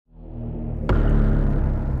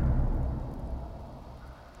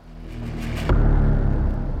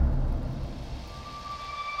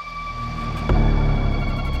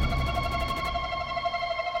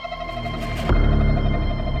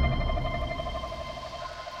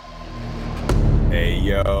Hey,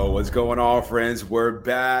 yo, what's going on, friends? We're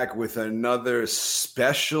back with another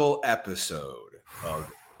special episode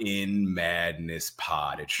of In Madness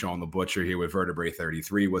Pod. It's Sean the Butcher here with Vertebrae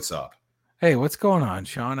 33. What's up? Hey, what's going on,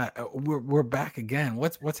 Sean? We're back again.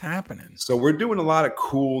 What's happening? So we're doing a lot of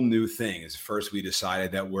cool new things. First, we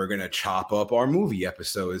decided that we're going to chop up our movie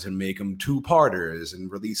episodes and make them two-parters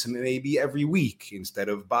and release them maybe every week instead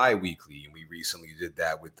of bi-weekly. And we recently did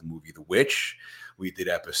that with the movie The Witch. We did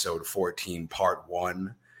episode 14, part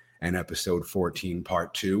 1, and episode 14,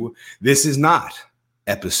 part 2. This is not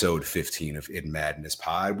episode 15 of In Madness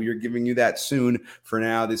Pod. We are giving you that soon. For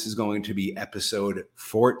now, this is going to be episode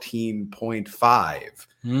 14.5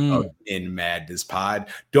 of In Madness Pod.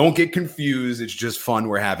 Don't get confused. It's just fun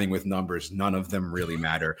we're having with numbers. None of them really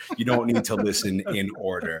matter. You don't need to listen in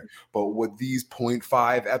order. But what these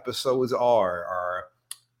 0.5 episodes are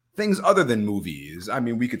things other than movies. I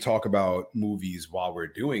mean, we could talk about movies while we're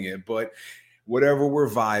doing it, but whatever we're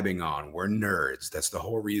vibing on, we're nerds. That's the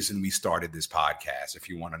whole reason we started this podcast. If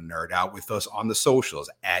you want to nerd out with us on the socials,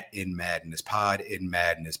 at InMadnessPod,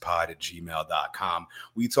 InMadnessPod@gmail.com.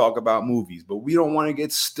 We talk about movies, but we don't want to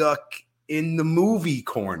get stuck in the movie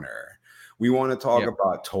corner. We want to talk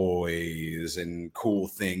about toys and cool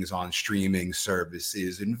things on streaming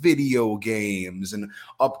services and video games and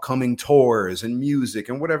upcoming tours and music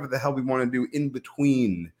and whatever the hell we want to do in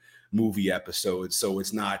between movie episodes, so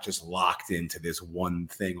it's not just locked into this one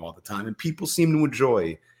thing all the time. And people seem to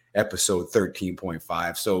enjoy episode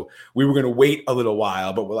 13.5. So we were going to wait a little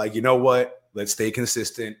while, but we're like, you know what? Let's stay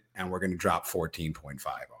consistent, and we're going to drop 14.5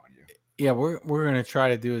 on you. Yeah, we're going to try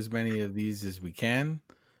to do as many of these as we can.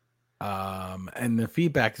 And the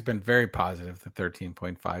feedback has been very positive to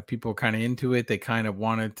 13.5. People are kind of into it. They kind of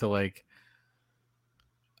wanted to, like,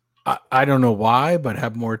 I don't know why, but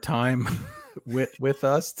have more time with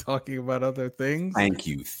us talking about other things. Thank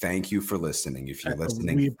you for listening. If you're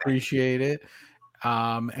listening, we appreciate it.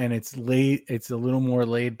 And it's a little more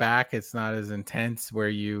laid back. It's not as intense where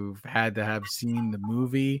you've had to have seen the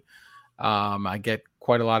movie. I get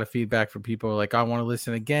quite a lot of feedback from people like, I want to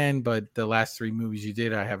listen again, but the last 3 movies you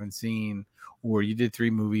did I haven't seen, or you did 3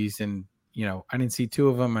 movies and I didn't see 2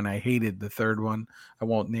 of them and I hated the third one. I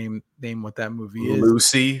won't name what that movie is.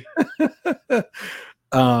 Lucy.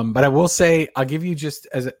 But I will say, I'll give you just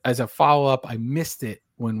as a follow-up, I missed it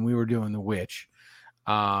when we were doing The Witch.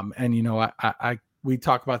 And we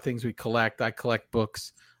talk about things we collect. I collect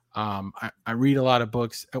books. I read a lot of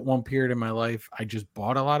books. At one period in my life, I just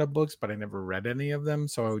bought a lot of books, but I never read any of them.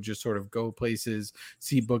 So I would just sort of go places,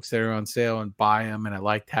 see books that are on sale and buy them. And I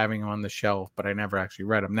liked having them on the shelf, but I never actually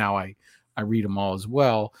read them. Now I read them all as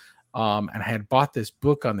well. And I had bought this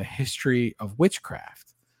book on the history of witchcraft.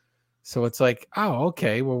 So it's like, oh,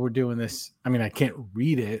 okay, well, we're doing this. I mean, I can't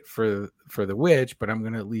read it for The Witch, but I'm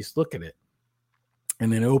going to at least look at it.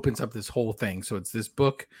 And then it opens up this whole thing. So it's this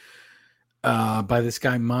book by this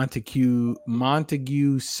guy, Montague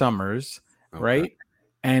Summers, okay. Right?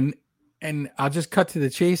 And I'll just cut to the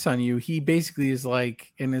chase on you. He basically is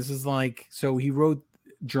like, and this is like, so he wrote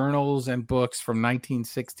journals and books from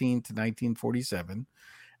 1916 to 1947.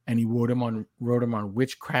 And he wrote them on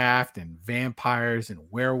witchcraft and vampires and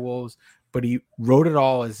werewolves, but he wrote it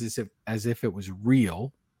all as if it was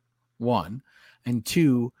real, 1, and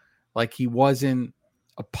 2, like he wasn't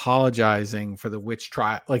apologizing for the witch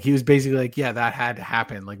trial. Like he was basically like, yeah, that had to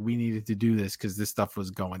happen. Like we needed to do this because this stuff was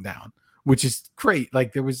going down, which is great.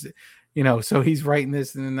 Like there was, so he's writing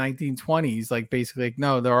this in the 1920s, like basically like,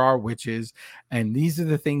 no, there are witches and these are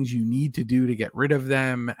the things you need to do to get rid of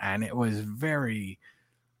them. And it was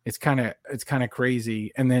it's kind of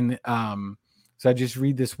crazy. And then, so I just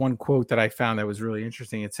read this one quote that I found that was really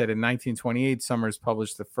interesting. It said in 1928, Summers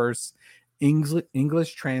published the first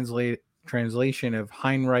English translation of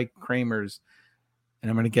Heinrich Kramer's, and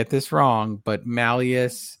I'm going to get this wrong, but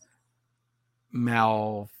Malleus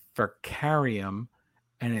Maleficarium,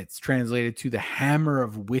 and it's translated to The Hammer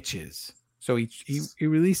of Witches. So he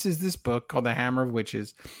releases this book called The Hammer of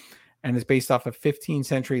Witches, and it's based off a 15th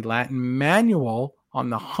century Latin manual on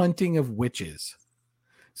the hunting of witches.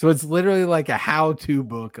 So it's literally like a how-to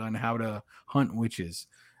book on how to hunt witches.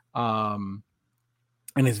 And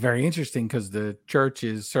it's very interesting because the church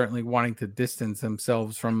is certainly wanting to distance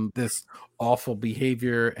themselves from this awful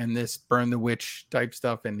behavior and this burn the witch type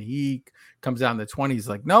stuff. And he comes out in the 20s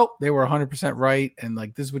like, nope, they were 100% right. And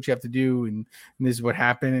like, this is what you have to do. And this is what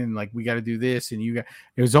happened. And like, we got to do this. And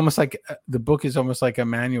it was almost like the book is almost like a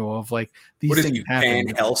manual of like, these things happen.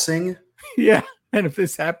 Van Helsing? Yeah. And if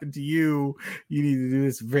this happened to you, you need to do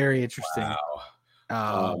this. Very interesting. Wow.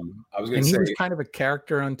 I was going And to he say, was kind of a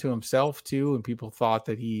character unto himself too, and people thought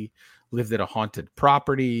that he lived at a haunted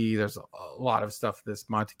property. There's a lot of stuff this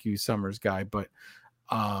Montague Summers guy, but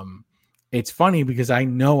it's funny because I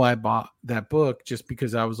know I bought that book just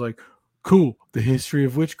because I was like, cool, the history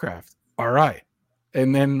of witchcraft. All right.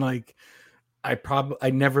 And then like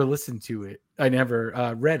I never listened to it. I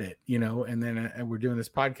never read it, you know, and then and we're doing this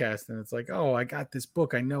podcast and it's like, oh, I got this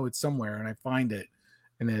book. I know it's somewhere and I find it.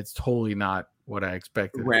 And it's totally not what I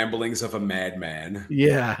expected. Ramblings of a Madman.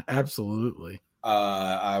 Yeah, absolutely.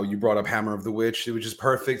 You brought up Hammer of the Witch. It was just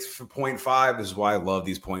perfect for 0.5. This is why I love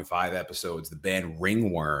these 0.5 episodes. The band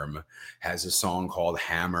Ringworm has a song called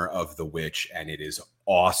Hammer of the Witch, and it is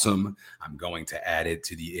awesome. I'm going to add it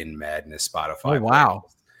to the In Madness Spotify. Oh, wow.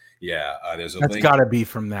 Playlist. Yeah, there's a That's link. got to be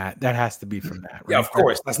from that. That has to be from that, right? Yeah, of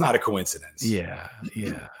course. That's not a coincidence. Yeah.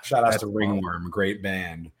 Shout out to Ringworm, great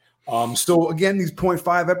band. So again, these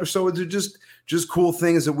 0.5 episodes are just cool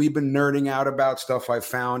things that we've been nerding out about, stuff I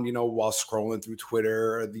found, you know, while scrolling through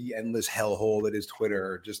Twitter, the endless hellhole that is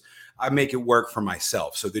Twitter. Just I make it work for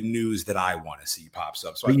myself. So the news that I want to see pops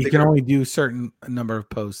up. So but you can only do a certain number of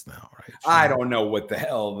posts now, right? I don't know what the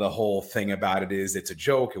hell the whole thing about it is. It's a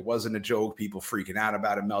joke. It wasn't a joke. People freaking out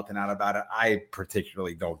about it, melting out about it. I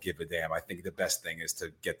particularly don't give a damn. I think the best thing is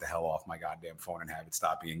to get the hell off my goddamn phone and have it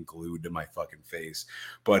stop being glued to my fucking face.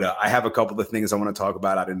 But I have a couple of things I want to talk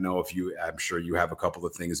about. I didn't know if I'm sure you have a couple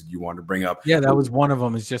of things that you want to bring up. Yeah, that was one of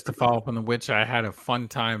them, is just to follow up on The Witch. I had a fun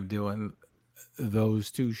time doing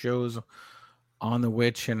those two shows on The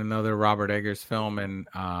Witch and another Robert Eggers film. And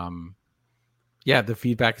yeah, the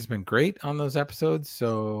feedback has been great on those episodes.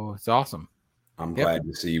 So it's awesome. I'm glad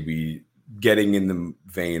to see we getting in the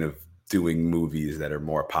vein of doing movies that are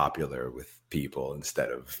more popular with people instead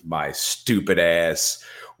of my stupid ass,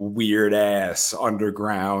 weird ass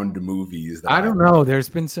underground movies. I don't know. There's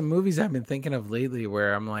been some movies I've been thinking of lately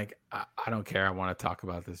where I'm like, I don't care. I want to talk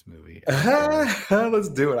about this movie. Let's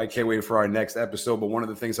do it. I can't wait for our next episode. But one of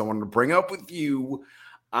the things I wanted to bring up with you,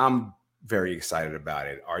 I'm very excited about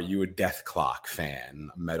it. Are you a Death Clock fan?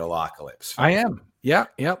 Metalocalypse fan? I am. Yeah.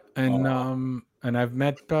 Yep. And I've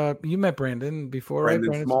met you met Brandon before, Brendan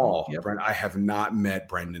right? Small. Yep. I have not met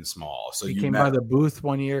Brendan Small. So he you came by the booth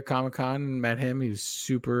one year, Comic-Con, and met him. He was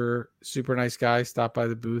super, super nice guy. Stopped by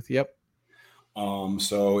the booth. Yep.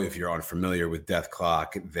 So if you're unfamiliar with Death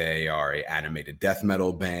Clock, they are an animated death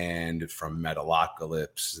metal band from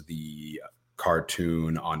Metalocalypse, the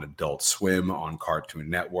cartoon on Adult Swim on Cartoon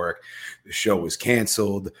Network. The show was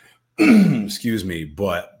canceled. Excuse me,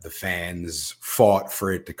 but the fans fought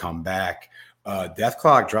for it to come back. Death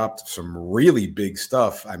Clock dropped some really big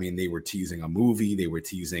stuff. I mean, they were teasing a movie. They were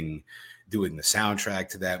teasing doing the soundtrack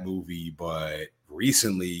to that movie. But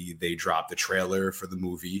recently, they dropped the trailer for the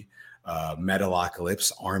movie,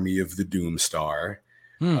 Metalocalypse, Army of the Doomstar,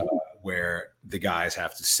 where the guys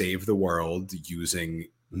have to save the world using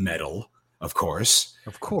metal, of course.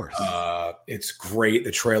 Of course. It's great.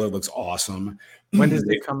 The trailer looks awesome. When does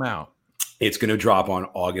it come out? It's going to drop on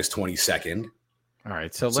August 22nd. All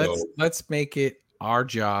right, so let's make it our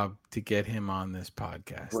job to get him on this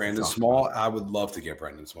podcast. Brandon Small, I would love to get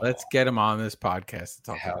Brandon Small. Let's get him on this podcast to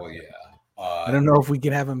talk. Hell yeah! I don't know if we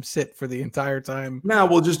can have him sit for the entire time. No,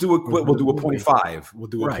 we'll just do a 0.5. We'll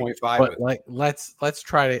do a 0.5. But like, let's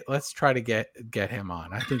try to get him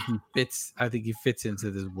on. I think he fits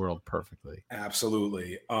into this world perfectly.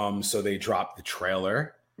 Absolutely. So they dropped the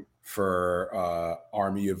trailer for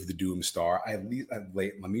Army of the Doomstar.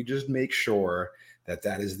 Let me just make sure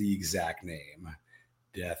that is the exact name.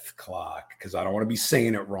 Death Clock, because I don't want to be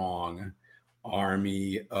saying it wrong.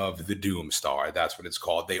 Army of the Doomstar. That's what it's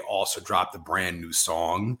called. They also dropped a brand new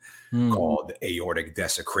song called Aortic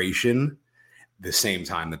Desecration. The same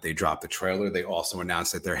time that they dropped the trailer, they also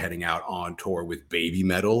announced that they're heading out on tour with Baby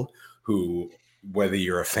Metal, who, whether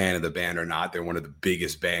you're a fan of the band or not, they're one of the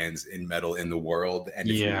biggest bands in metal in the world. And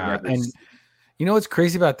and you know what's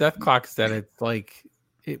crazy about Death Clock is that it's like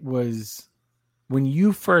it was when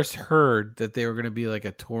you first heard that they were going to be like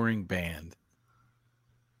a touring band.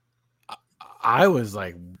 I was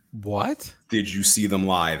like, what? Did you see them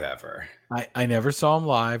live ever? I never saw them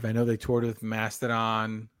live. I know they toured with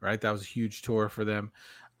Mastodon, right? That was a huge tour for them.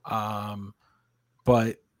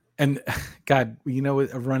 But God, you know,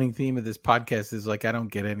 a running theme of this podcast is like, I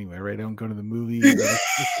don't get anywhere, right? I don't go to the movies.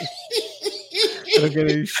 I don't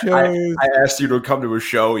get any shows. I asked you to come to a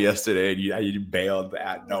show yesterday and you bailed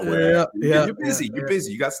out nowhere. You're busy. You're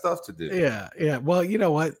busy. You got stuff to do. Yeah. Well, you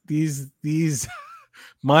know what? These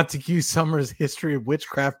Montague Summers History of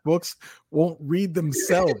Witchcraft books won't read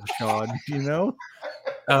themselves, Sean, you know?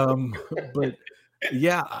 But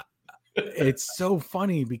yeah, it's so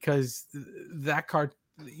funny because that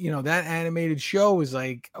that animated show is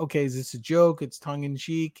like, okay, is this a joke? It's tongue in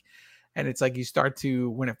cheek. And it's like you start to,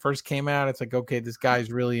 when it first came out, it's like, okay, this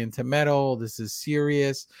guy's really into metal. This is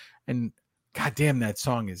serious. And goddamn, that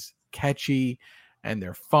song is catchy and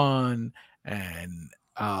they're fun. And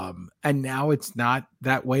now it's not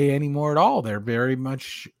that way anymore at all. They're very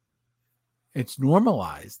much, it's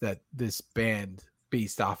normalized that this band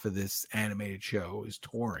based off of this animated show is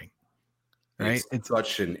touring. Right? It's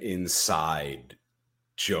such an inside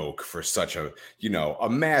joke for such a a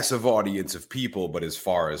massive audience of people, but as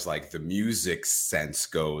far as like the music sense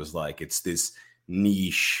goes, like it's this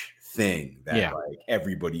niche thing that like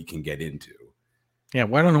everybody can get into. Yeah,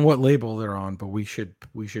 well, I don't know what label they're on, but we should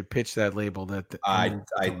pitch that label. That I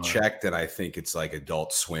checked, and I think it's like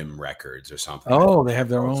Adult Swim Records or something. Oh, they have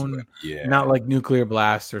their own, not like Nuclear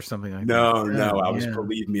Blast or something like that. No.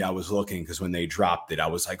 Believe me, I was looking because when they dropped it, I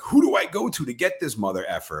was like, who do I go to get this mother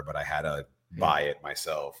effer? But I had to buy it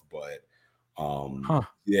myself. But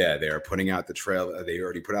they're putting out the trailer. They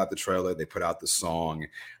already put out the trailer. They put out the song.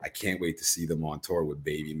 I can't wait to see them on tour with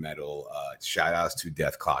Baby Metal. Shout outs to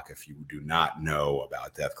Death Clock. If you do not know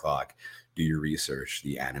about Death Clock, do your research.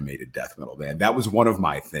 The animated death metal band. That was one of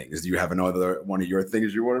my things. Do you have another one of your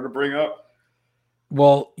things you wanted to bring up?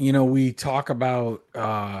 Well, we talk about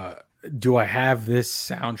do I have this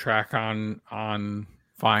soundtrack on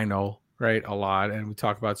vinyl, right? A lot. And we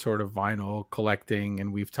talk about sort of vinyl collecting,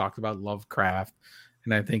 and we've talked about Lovecraft,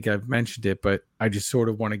 and I think I've mentioned it, but I just sort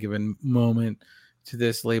of want to give a moment to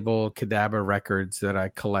this label, Cadabra Records, that I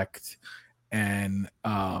collect. And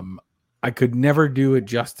I could never do it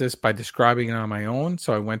justice by describing it on my own.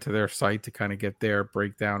 So I went to their site to kind of get their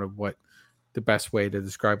breakdown of what the best way to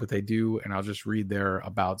describe what they do. And I'll just read their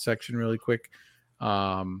about section really quick.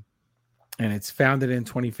 And it's founded in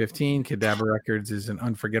 2015. Cadabra Records is an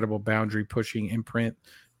unforgettable boundary-pushing imprint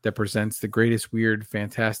that presents the greatest weird,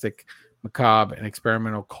 fantastic, macabre, and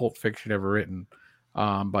experimental cult fiction ever written,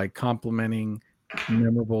 by complementing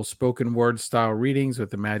memorable spoken word style readings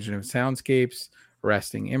with imaginative soundscapes,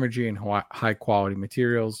 arresting imagery, and high-quality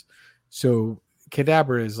materials. So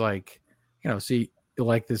Cadabra is like, see,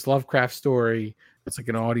 like this Lovecraft story, it's like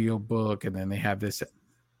an audio book, and then they have this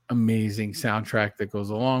amazing soundtrack that goes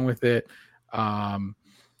along with it.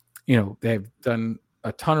 They've done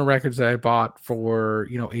a ton of records that I bought for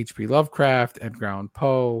H.P. Lovecraft, Edgar Allan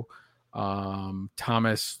Poe,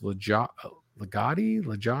 Thomas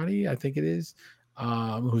Ligotti, I think it is,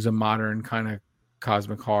 who's a modern kind of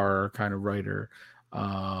cosmic horror kind of writer.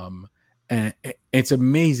 And it's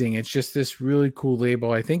amazing. It's just this really cool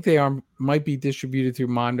label. I think they might be distributed through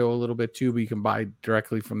Mondo a little bit too, but you can buy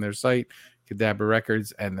directly from their site, Cadabra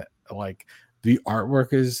Records, and like the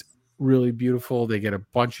artwork is really beautiful. They get a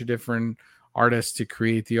bunch of different artists to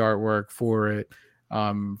create the artwork for it,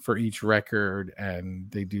 for each record, and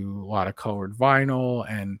they do a lot of colored vinyl,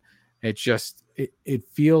 and it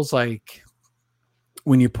feels like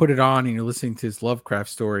when you put it on and you're listening to this Lovecraft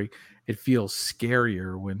story, it feels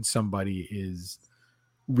scarier when somebody is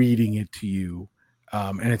reading it to you.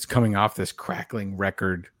 And it's coming off this crackling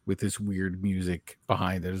record with this weird music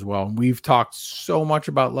behind it as well. And we've talked so much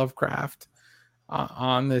about Lovecraft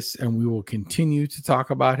on this, and we will continue to talk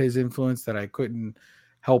about his influence, that I couldn't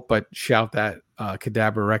help but shout that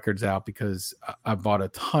Cadabra Records out, because I bought a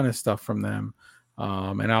ton of stuff from them.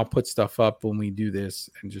 And I'll put stuff up when we do this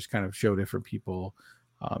and just kind of show different people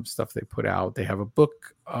stuff they put out. They have a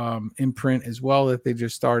book imprint as well that they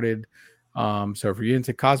just started. So if you're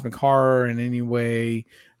into cosmic horror in any way,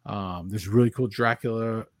 there's really cool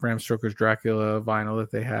Bram Stoker's Dracula vinyl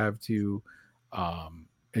that they have too.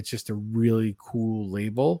 It's just a really cool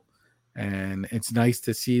label, and it's nice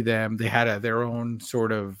to see them. They had their own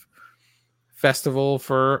sort of festival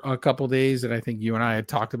for a couple days, and I think you and I had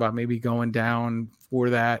talked about maybe going down for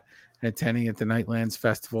that and attending at the Nightlands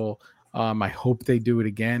Festival. I hope they do it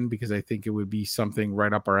again, because I think it would be something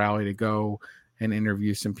right up our alley to go and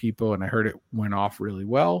interview some people, and I heard it went off really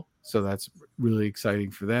well, so that's really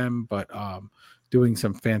exciting for them. But doing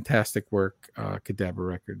some fantastic work, Cadabra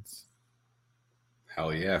Records.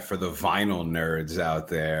 Hell yeah, for the vinyl nerds out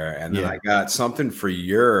there. And then I got something for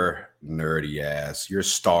your nerdy ass, your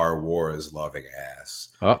Star Wars loving ass.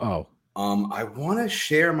 Uh-oh. I want to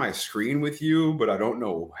share my screen with you, but I don't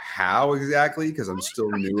know how exactly, because I'm still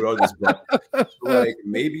new to this. But like,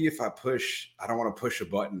 maybe if I don't want to push a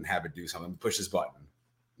button and have it do something. Push this button.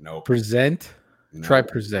 Nope. Present. No. Try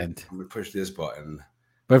present. I'm gonna push this button.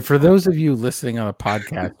 But for those of you listening on a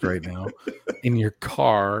podcast right now, in your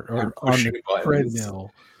car or on the treadmill,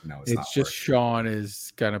 it's just working. Sean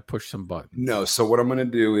is gonna push some buttons. No, so what I'm gonna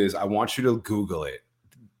do is I want you to Google it.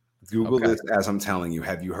 Google Okay. this as I'm telling you.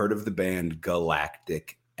 Have you heard of the band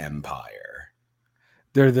Galactic Empire?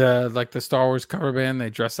 They're the Star Wars cover band. They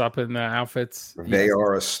dress up in the outfits. They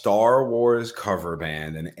are a Star Wars cover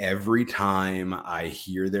band, and every time I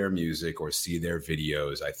hear their music or see their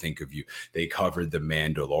videos, I think of you. They covered the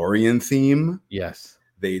Mandalorian theme. Yes.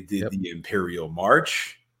 They did the Imperial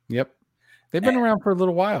March. Yep. They've been around for a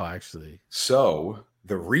little while, actually. So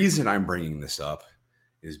the reason I'm bringing this up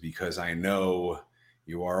is because I know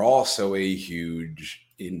you are also a huge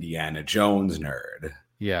Indiana Jones nerd.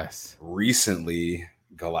 Yes. Recently,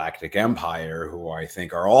 Galactic Empire, who I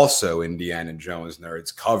think are also Indiana Jones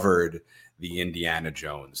nerds, covered the Indiana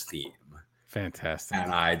Jones theme. Fantastic.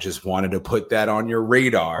 And I just wanted to put that on your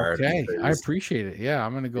radar. Okay, I appreciate it. Yeah,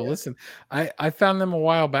 I'm gonna go listen. I found them a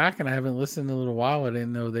while back, and I haven't listened in a little while. I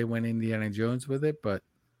didn't know they went Indiana Jones with it, but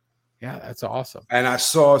yeah, that's awesome. And I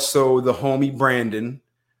saw the homie Brandon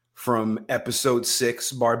from episode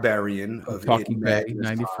 6, Barbarian of Talking Bay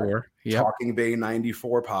 94. Yep. Talking Bay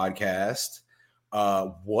 94 podcast.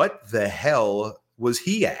 What the hell was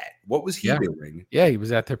he at? What was he doing? Yeah, he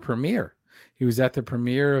was at the premiere. He was at the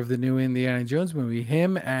premiere of the new Indiana Jones movie.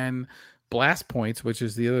 Him and Blast Points, which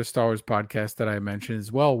is the other Star Wars podcast that I mentioned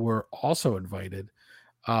as well, were also invited.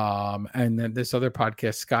 And then this other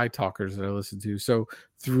podcast, Sky Talkers, that I listen to. So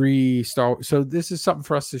 3 Star Wars. So this is something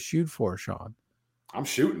for us to shoot for, Sean. I'm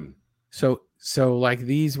shooting. So like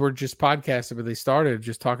these were just podcasts, but they started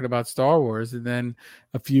just talking about Star Wars, and then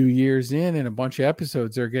a few years in and a bunch of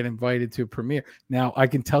episodes, they're getting invited to a premiere. Now, I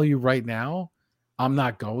can tell you right now, I'm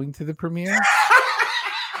not going to the premiere.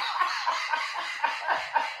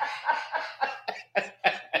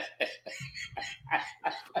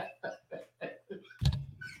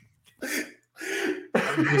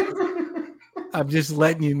 I'm just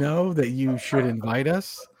letting you know that you should invite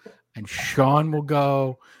us, and Sean will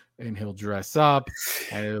go, and he'll dress up,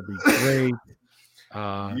 and it'll be great.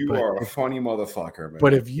 You are a funny motherfucker, man.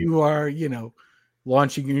 But if you are,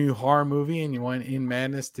 launching a new horror movie and you want In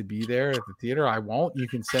Madness to be there at the theater, I won't. You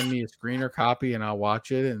can send me a screener copy and I'll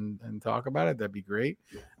watch it and talk about it. That'd be great.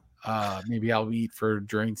 Maybe I'll eat for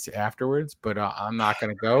drinks afterwards, but I'm not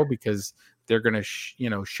going to go because they're going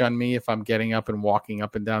to, shun me if I'm getting up and walking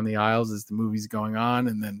up and down the aisles as the movie's going on.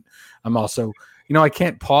 And then I'm also, I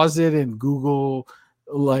can't pause it and Google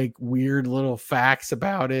like weird little facts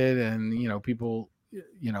about it. And, people,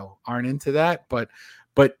 aren't into that, but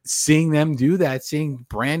seeing them do that, seeing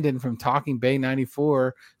Brandon from Talking Bay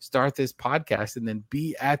 94 start this podcast and then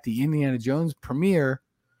be at the Indiana Jones premiere,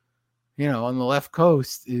 on the left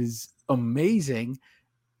coast is amazing.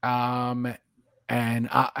 And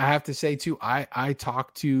I have to say too, I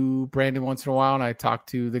talk to Brandon once in a while, and I talk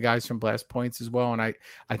to the guys from Blast Points as well. And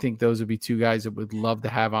I think those would be 2 guys that would love to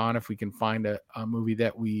have on if we can find a movie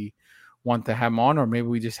that we want to have them on, or maybe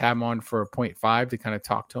we just have them on for a 0.5 to kind of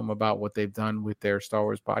talk to them about what they've done with their Star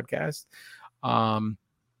Wars podcast. And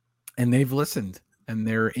they've listened and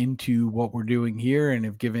they're into what we're doing here and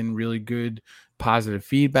have given really good positive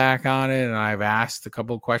feedback on it. And I've asked a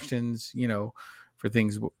couple of questions, for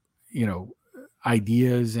things,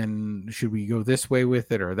 ideas, and should we go this way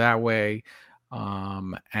with it or that way?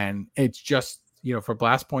 And it's just, for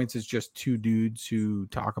Blast Points, it's just 2 dudes who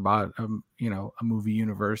talk about, a movie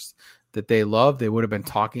universe that they love. They would have been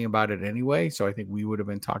talking about it anyway. So I think we would have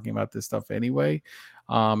been talking about this stuff anyway.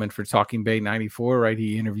 And for Talking Bay 94, right,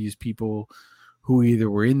 he interviews people who either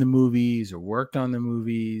were in the movies or worked on the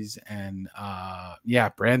movies. And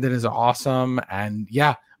Brandon is awesome. And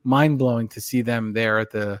mind blowing to see them there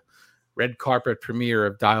at the red carpet premiere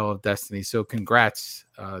of Dial of Destiny. So congrats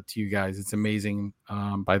to you guys. It's amazing.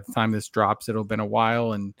 By the time this drops, it'll have been a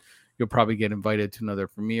while and you'll probably get invited to another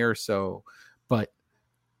premiere. So, but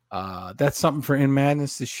that's something for In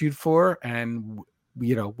Madness to shoot for. And,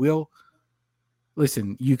 we'll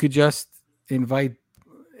listen, you could just invite,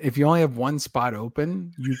 if you only have 1 spot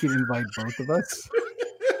open, you can invite both of us.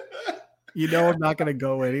 I'm not going to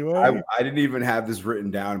go anyway. I didn't even have this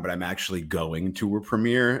written down, but I'm actually going to a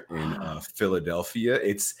premiere in Philadelphia.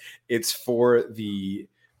 It's for the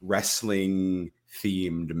wrestling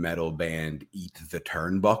themed metal band Eat the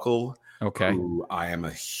Turnbuckle. Okay. Who I am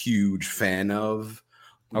a huge fan of.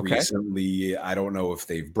 Okay. Recently, I don't know if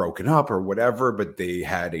they've broken up or whatever, but they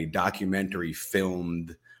had a documentary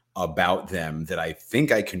filmed about them that I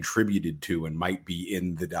think I contributed to and might be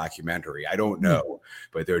in the documentary. I don't know,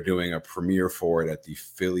 but they're doing a premiere for it at the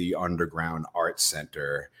Philly Underground Arts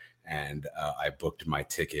Center, and I booked my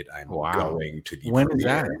ticket. I'm going to the When premiere.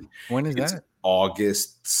 Is that? When is that?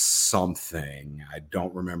 August something. I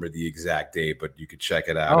don't remember the exact date, but you could check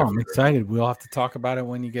it out. Oh, I'm excited. We'll have to talk about it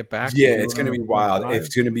when you get back. Yeah, it's going to be wild.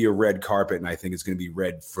 It's going to be a red carpet, and I think it's going to be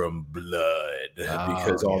red from blood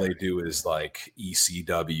because all they do is like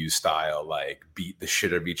ECW style, like beat the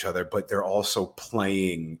shit out of each other, but they're also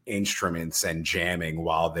playing instruments and jamming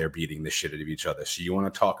while they're beating the shit out of each other. So you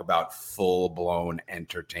want to talk about full-blown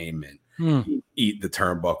entertainment. Eat the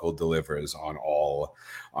Turnbuckle delivers on all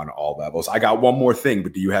levels. I got one more thing,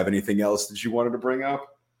 but do you have anything else that you wanted to bring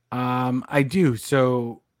up? I do.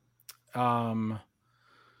 So I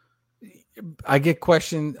get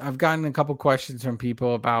questions. I've gotten a couple questions from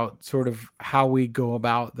people about sort of how we go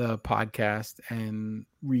about the podcast and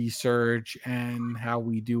research and how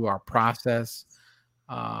we do our process.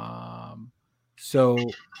 So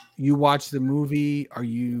you watch the movie. Are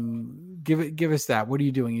you give us that? What are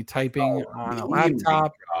you doing? You typing on a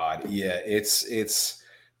laptop? God, yeah. It's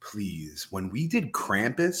please. When we did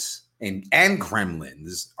Krampus and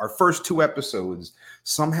Gremlins, our first 2 episodes,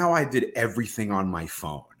 somehow I did everything on my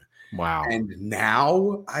phone. Wow. And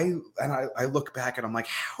now I look back and I'm like,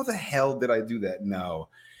 how the hell did I do that? No.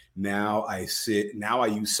 Now I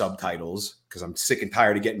use subtitles because I'm sick and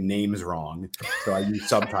tired of getting names wrong. So I use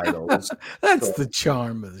subtitles. That's the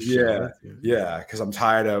charm of the show. Yeah, because I'm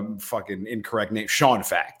tired of fucking incorrect names. Sean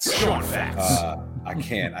Facts. I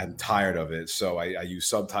can't. I'm tired of it. So I use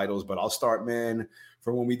subtitles, but I'll start, man,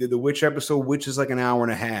 from when we did the Witch episode, which is like an hour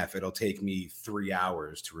and a half. It'll take me 3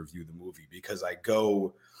 hours to review the movie because I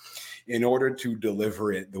go... in order to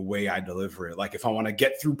deliver it the way I deliver it. Like if I want to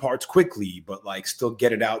get through parts quickly, but like still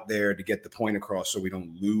get it out there to get the point across so we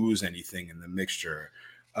don't lose anything in the mixture.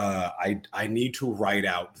 I need to write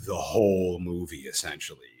out the whole movie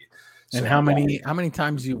essentially. And so how many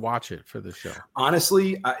times do you watch it for the show?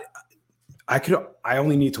 Honestly, I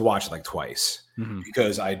only need to watch it like twice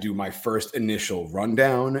because I do my first initial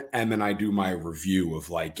rundown and then I do my review of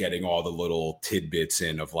like getting all the little tidbits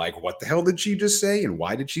in of like, what the hell did she just say? And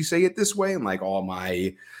why did she say it this way? And like all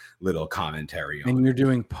my little commentary. And you're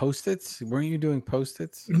doing Post-its? Weren't you doing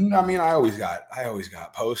Post-its? I mean, I always got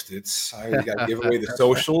Post-its. I always got to give away the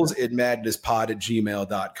socials,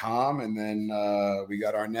 idmadnesspod@gmail.com. And then we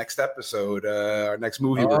got our next episode, our next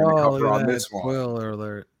movie we're going to cover on this one. Spoiler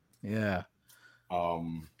alert. Yeah.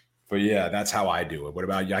 But yeah, that's how I do it. What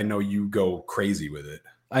about you? I know you go crazy with it.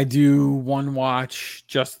 I do one watch,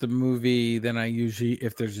 just the movie. Then I usually,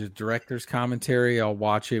 if there's a director's commentary, I'll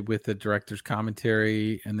watch it with the director's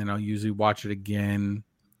commentary, and then I'll usually watch it again.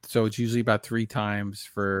 So it's usually about 3 times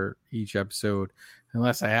for each episode.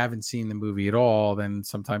 Unless I haven't seen the movie at all, then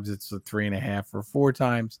sometimes it's 3.5 or 4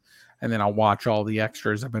 times. And then I'll watch all the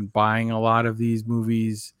extras. I've been buying a lot of these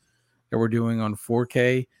movies that we're doing on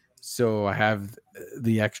 4K. So I have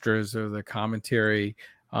the extras or the commentary,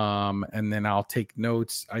 and then I'll take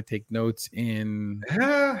notes. I take notes in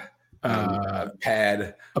a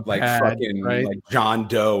pad, fucking right? Like John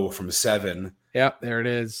Doe from Seven. Yep, there it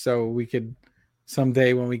is. So we could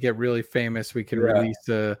someday when we get really famous, we could release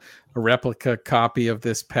a replica copy of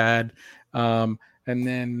this pad, and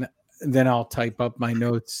then I'll type up my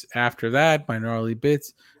notes after that, my gnarly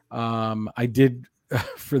bits. I did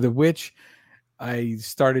for the Witch. I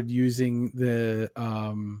started using the,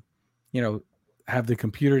 have the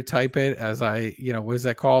computer type it as I, what is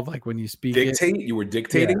that called? Like when you speak Dictate? You were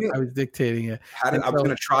dictating it? I was dictating it. I was going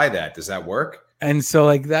to try that. Does that work? And so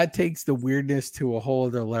like that takes the weirdness to a whole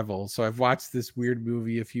other level. So I've watched this weird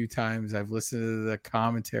movie a few times. I've listened to the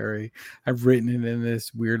commentary. I've written it in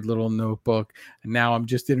this weird little notebook. And now I'm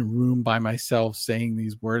just in a room by myself saying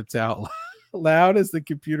these words out loud as the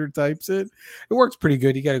computer types it. It works pretty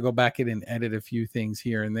good. You got to go back in and edit a few things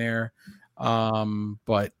here and there,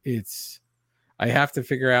 but I have to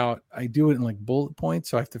figure out. I do it in like bullet points,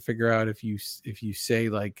 so I have to figure out if you say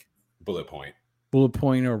like bullet point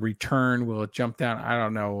or return, will it jump down? I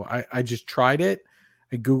don't know. I just tried it.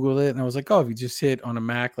 I Googled it and I was like, oh, if you just hit on a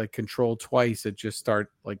Mac like Control twice, it just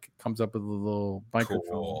comes up with a little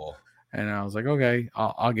microphone. Cool. And I was like, okay,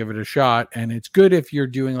 I'll give it a shot. And it's good if you're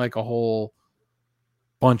doing like a whole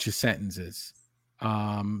bunch of sentences.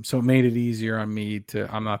 So it made it easier on me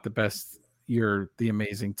I'm not the best. You're the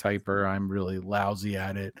amazing typer. I'm really lousy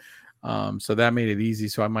at it. So that made it easy.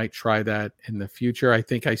 So I might try that in the future. I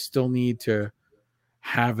think I still need to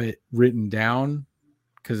have it written down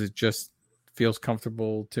because it just feels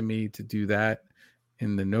comfortable to me to do that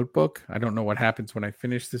in the notebook. I don't know what happens when I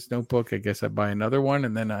finish this notebook. I guess I buy another one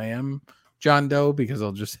and then I am John Doe because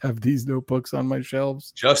I'll just have these notebooks on my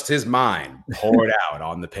shelves. Just his mind poured out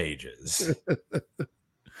on the pages.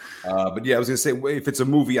 But yeah, I was gonna say, if it's a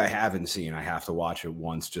movie I haven't seen, I have to watch it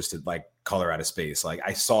once just to like color out of space. Like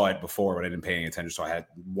I saw it before, but I didn't pay any attention, so I had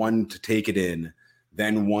one to take it in,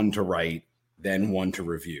 then one to write, then one to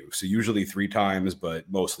review. So usually 3 times, but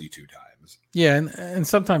mostly 2 times. Yeah, and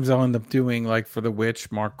sometimes I'll end up doing, like, for The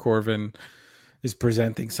Witch, Mark Corvin is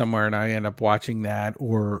presenting somewhere, and I end up watching that.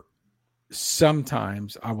 Or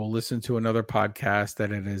sometimes I will listen to another podcast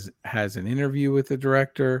that has an interview with the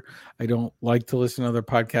director. I don't like to listen to other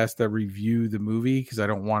podcasts that review the movie because I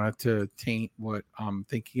don't want it to taint what I'm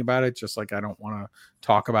thinking about it. Just like I don't want to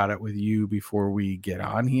talk about it with you before we get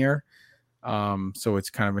on here. So it's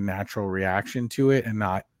kind of a natural reaction to it and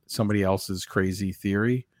not somebody else's crazy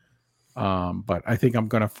theory. But I think I'm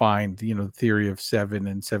going to find, the theory of 7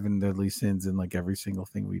 and 7 deadly sins in like every single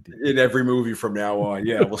thing we did. In every movie from now on.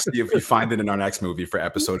 Yeah, we'll see if we find it in our next movie for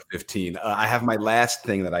episode 15. I have my last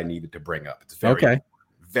thing that I needed to bring up. It's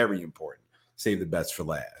very important. Save the best for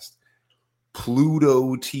last.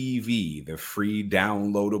 Pluto TV, the free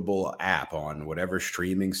downloadable app on whatever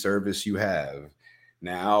streaming service you have,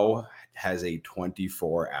 now has a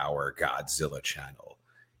 24-hour Godzilla channel.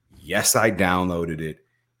 Yes, I downloaded it.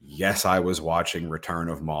 Yes, I was watching Return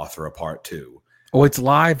of Mothra Part 2. Oh, it's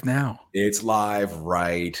live now. It's live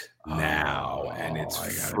right now, and it's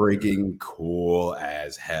freaking cool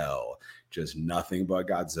as hell. Just nothing but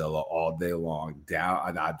Godzilla all day long.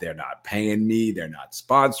 They're not paying me. They're not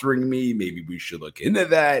sponsoring me. Maybe we should look into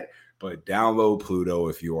that. But download Pluto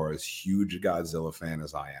if you are as huge a Godzilla fan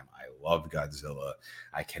as I am. I love Godzilla.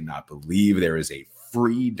 I cannot believe there is a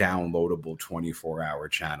free downloadable 24-hour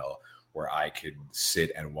channel where I could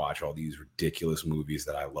sit and watch all these ridiculous movies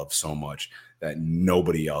that I love so much that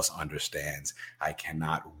nobody else understands. I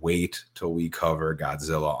cannot wait till we cover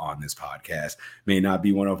Godzilla on this podcast. May not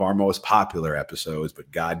be one of our most popular episodes,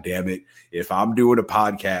 but God damn it, if I'm doing a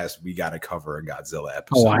podcast, we got to cover a Godzilla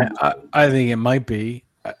episode. Oh, I think it might be.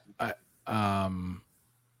 I'm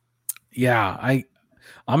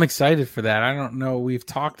excited for that. I don't know. We've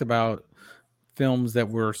talked about films that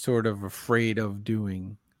we're sort of afraid of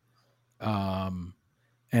doing.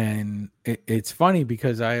 And it's funny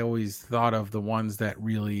because I always thought of the ones that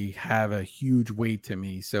really have a huge weight to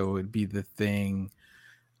me. So it'd be The Thing,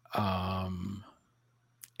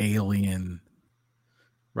 Alien,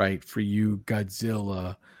 right? For you,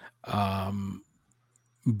 Godzilla.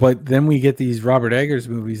 But then we get these Robert Eggers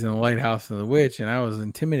movies in The Lighthouse and The Witch, and I was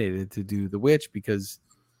intimidated to do The Witch because,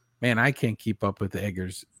 man, I can't keep up with the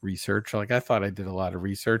Eggers research. Like, I thought I did a lot of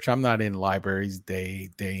research. I'm not in libraries day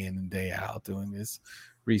in and day out doing this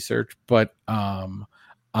research, but I'm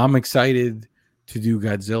excited to do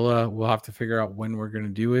Godzilla. We'll have to figure out when we're going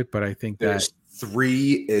to do it, but I think there's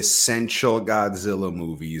 3 essential Godzilla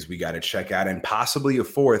movies we got to check out, and possibly a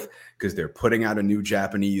 4th because they're putting out a new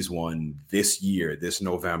Japanese one this year, this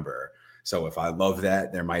November. So if I love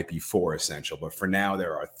that, there might be 4 essential. But for now,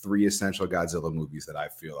 there are 3 essential Godzilla movies that I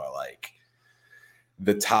feel are like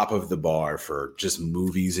the top of the bar for just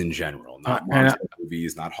movies in general. Not monster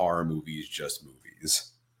movies, not horror movies, just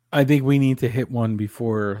movies. I think we need to hit one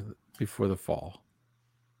before the fall.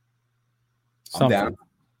 I'm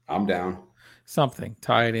down. Something.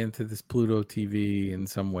 Tie it into this Pluto TV in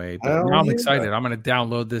some way. But now I'm excited. I'm going to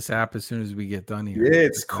download this app as soon as we get done here. Yeah,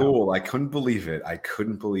 it's cool. I couldn't believe it. I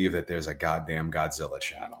couldn't believe that there's a goddamn Godzilla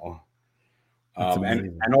channel.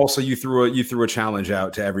 And also you threw a challenge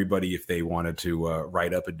out to everybody if they wanted to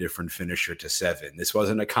write up a different finisher to 7. This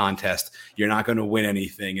wasn't a contest. You're not going to win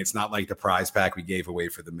anything. It's not like the prize pack we gave away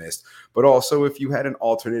for The Mist. But also if you had an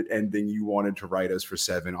alternate ending you wanted to write us for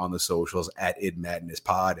 7 on the socials at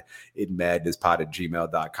idmadnesspod,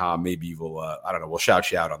 idmadnesspod@gmail.com. Maybe we'll I don't know, we'll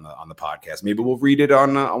shout you out on the podcast. Maybe we'll read it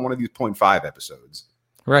on one of these 0.5 episodes.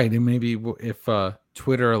 Right, and maybe if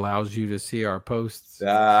Twitter allows you to see our posts.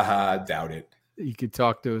 Doubt it. You could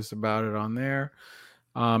talk to us about it on there.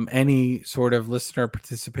 Any sort of listener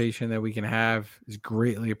participation that we can have is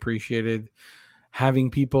greatly appreciated. Having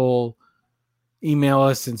people email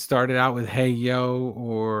us and start it out with "Hey yo"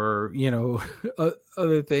 or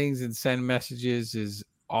other things and send messages is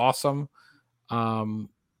awesome. I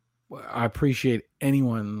appreciate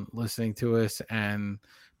anyone listening to us and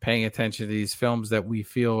paying attention to these films that we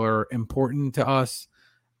feel are important to us.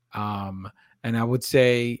 And I would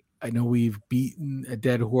say, I know we've beaten a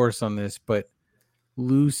dead horse on this, but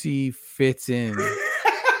Lucy fits in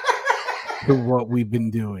to what we've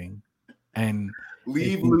been doing. And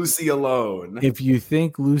leave Lucy alone. If you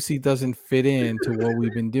think Lucy doesn't fit into what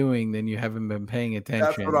we've been doing, then you haven't been paying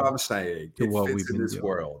attention. That's what I'm saying. To what we've been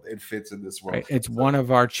doing. It fits in this world. Right? It's one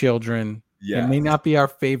of our children. Yeah. It may not be our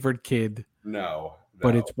favorite kid. No.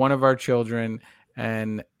 But it's one of our children,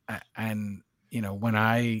 and when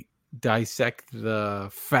I dissect the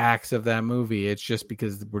facts of that movie, it's just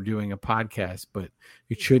because we're doing a podcast, but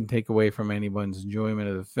it shouldn't take away from anyone's enjoyment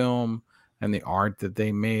of the film and the art that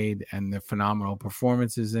they made and the phenomenal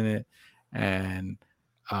performances in it. And,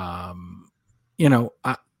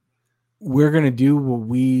 we're going to do what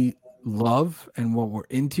we love and what we're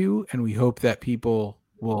into. And we hope that people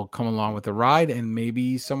will come along with the ride, and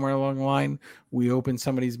maybe somewhere along the line, we open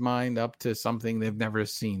somebody's mind up to something they've never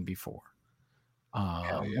seen before.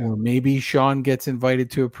 Or maybe Sean gets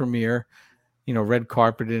invited to a premiere, red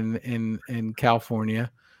carpet in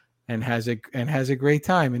California, and has a great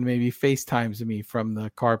time, and maybe FaceTimes me from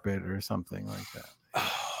the carpet or something like that.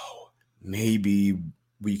 Oh, maybe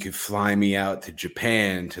we could fly me out to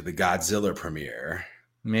Japan to the Godzilla premiere.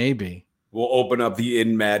 Maybe we'll open up the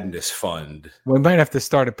In Madness Fund. We might have to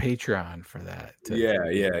start a Patreon for that.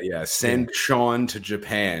 Yeah. Send Sean to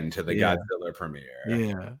Japan to the Godzilla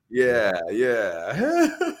premiere. Yeah.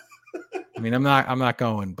 I mean, I'm not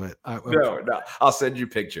going, but no, I'll send you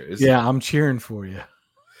pictures. Yeah, I'm cheering for you.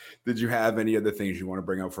 Did you have any other things you want to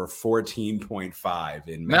bring up for 14.5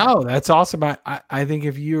 in Madness? No, that's awesome. I think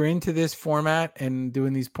if you're into this format and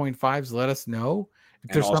doing these 0.5s, let us know.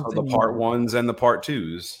 If there's also the part 1s and the part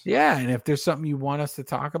 2s. Yeah, and if there's something you want us to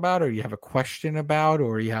talk about, or you have a question about,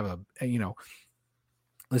 or you have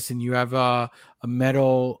listen, you have a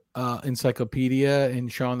metal encyclopedia in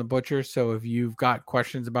Sean the Butcher. So if you've got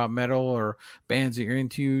questions about metal or bands that you're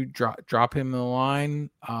into, drop him a line.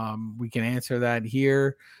 We can answer that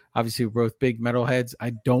here. Obviously, we're both big metalheads. I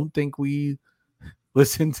don't think we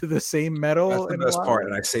listen to the same metal. That's the best part,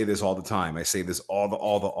 and I say this all the time. I say this all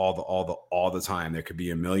the time. There could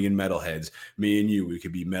be a million metalheads. Me and you, we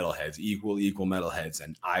could be metalheads, equal metalheads,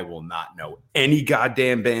 and I will not know any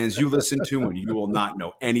goddamn bands you listen to, and you will not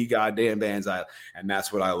know any goddamn bands and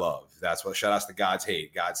that's what I love. That's what. Shout out to God's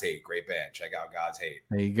Hate. God's Hate, great band. Check out God's Hate.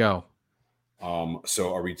 There you go.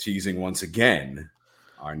 So are we teasing once again?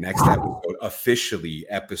 Our next episode, officially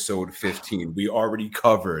episode 15. We already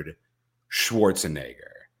covered Schwarzenegger.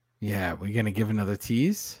 Yeah, we're gonna give another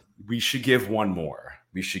tease. We should give one more.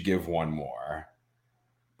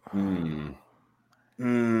 I'm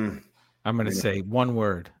gonna say one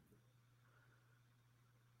word.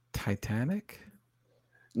 Titanic?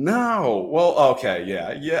 No. Well, okay,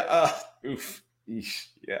 yeah. Oof. Eesh.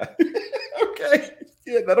 Yeah. Okay.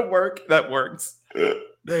 Yeah, that'll work. That works.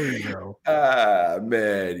 There you go.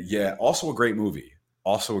 Man. Yeah. Also a great movie.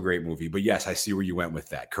 But yes, I see where you went with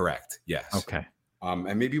that. Correct. Yes. Okay.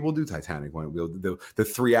 And maybe we'll do Titanic when we'll do the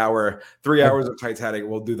 3 hours of Titanic.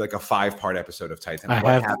 We'll do like a 5-part episode of Titanic.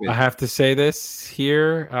 I have to say this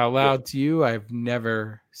here out loud to you. I've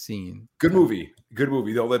never seen. Good movie.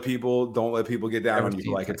 Don't let people get down on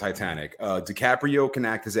you like a Titanic. DiCaprio can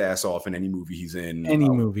act his ass off in any movie he's in.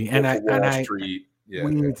 Wall Street. Yeah,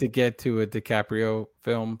 we need to get to a DiCaprio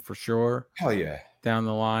film for sure. Hell yeah. Down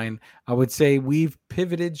the line, I would say we've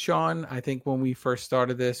pivoted, Sean. I think when we first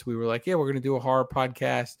started this, we were like, yeah, we're going to do a horror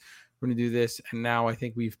podcast. We're going to do this. And now I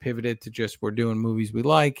think we've pivoted to just we're doing movies we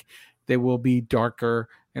like. They will be darker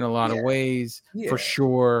in a lot of ways for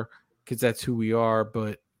sure, because that's who we are.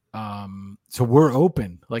 But so we're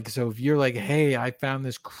open. Like, so if you're like, hey, I found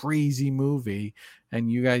this crazy movie and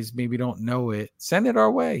you guys maybe don't know it, send it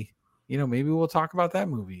our way. Maybe we'll talk about that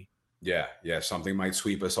movie. Yeah. Something might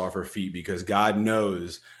sweep us off our feet, because God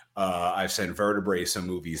knows I've sent Vertebrae some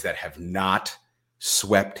movies that have not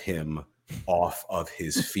swept him off of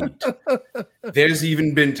his feet. There's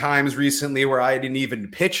even been times recently where I didn't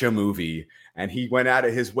even pitch a movie, and he went out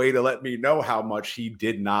of his way to let me know how much he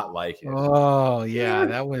did not like it. Oh, yeah,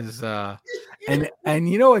 that was and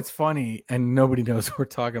it's funny, and nobody knows what we're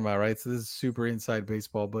talking about, right? So this is super inside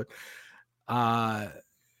baseball, but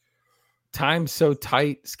time's so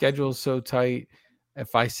tight, schedule's so tight.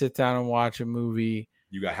 If I sit down and watch a movie,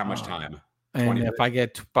 you got how much time? And if I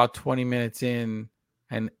get about 20 minutes in,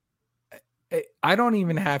 and I don't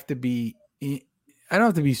even have to be, I don't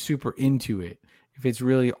have to be super into it. If it's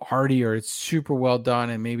really arty or it's super well done,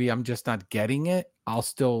 and maybe I'm just not getting it, I'll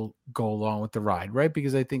still go along with the ride, right?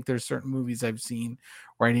 Because I think there's certain movies I've seen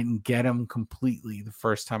where I didn't get them completely the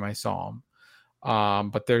first time I saw them.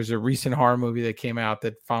 But there's a recent horror movie that came out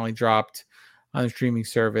that finally dropped on the streaming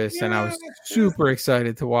service, and I was super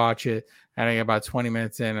excited to watch it. And I got about 20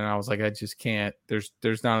 minutes in, and I was like, I just can't. There's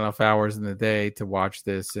not enough hours in the day to watch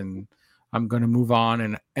this, and I'm going to move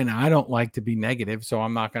on. And I don't like to be negative, so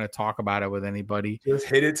I'm not going to talk about it with anybody. Just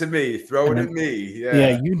hit it to me. Throw it at me.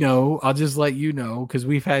 Yeah, I'll just let you know, because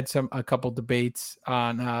we've had a couple debates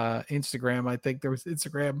on Instagram. I think there was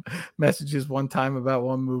Instagram messages one time about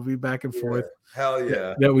one movie back and forth. Hell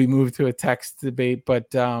yeah. That we moved to a text debate.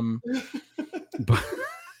 But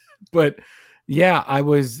but yeah, I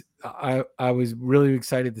was really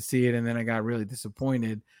excited to see it, and then I got really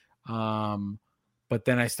disappointed. But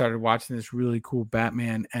then I started watching this really cool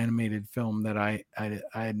Batman animated film that I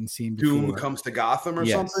hadn't seen before. Doom Comes to Gotham or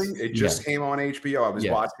something. It just came on HBO. I was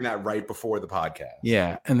watching that right before the podcast.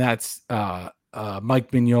 Yeah, and that's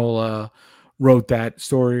Mike Mignola wrote that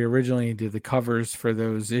story originally. He did the covers for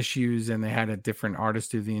those issues, and they had a different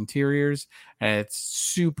artist do the interiors. And it's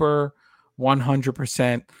super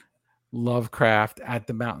 100% Lovecraft at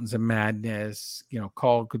the Mountains of Madness,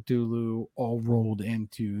 Call of Cthulhu, all rolled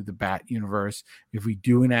into the Bat universe. If we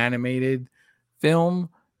do an animated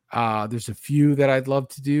film, there's a few that I'd love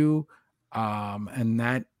to do, and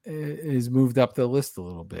that is moved up the list a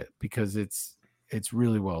little bit because it's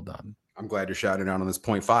really well done. I'm glad you're shouting out on this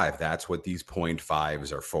 0.5. That's what these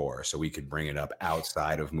 0.5s are for, so we could bring it up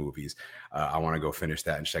outside of movies. I want to go finish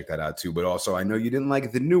that and check that out too. But also, I know you didn't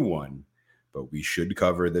like the new one, but we should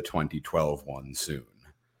cover the 2012 one soon.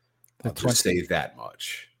 I'll just say that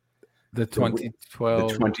much. The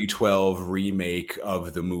 2012 remake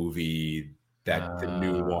of the movie, the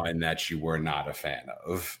new one that you were not a fan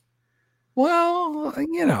of. Well,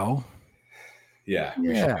 Yeah.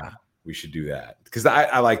 We should do that because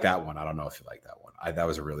I like that one. I don't know if you like that one. That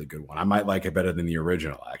was a really good one. I might like it better than the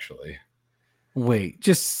original, actually. Wait,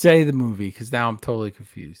 just say the movie because now I'm totally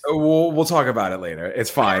confused. We'll talk about it later. It's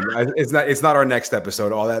fine. It's not our next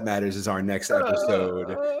episode. All that matters is our next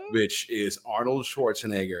episode, which is Arnold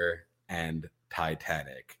Schwarzenegger and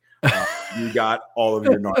Titanic. You got all of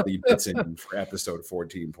your gnarly bits in for episode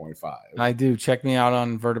 14.5. I do. Check me out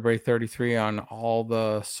on Vertebrae 33 on all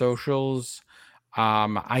the socials.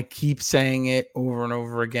 I keep saying it over and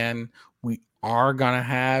over again. We are gonna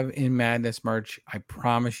have In Madness merch. I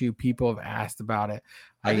promise you. People have asked about it.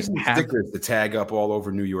 I just need stickers to tag up all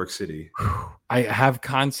over New York City. I have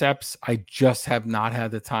concepts. I just have not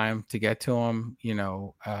had the time to get to them.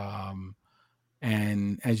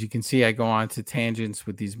 And as you can see, I go on to tangents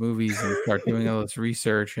with these movies and start doing all this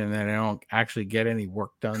research, and then I don't actually get any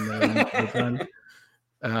work done that I need to get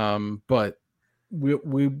done. But we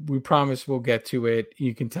promise we'll get to it.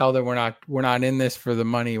 You can tell that we're not in this for the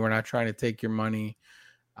money. We're not trying to take your money.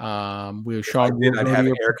 I'd have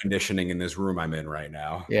air conditioning in this room I'm in right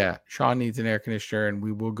now. Yeah, Sean needs an air conditioner, and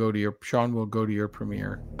Sean will go to your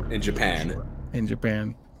premiere in Japan.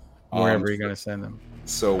 Wherever you're gonna send them.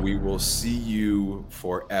 So we will see you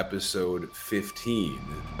for episode 15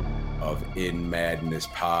 of In Madness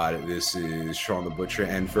Pod. This is Sean the Butcher,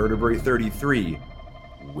 and Vertebrae 33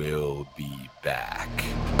 will be back.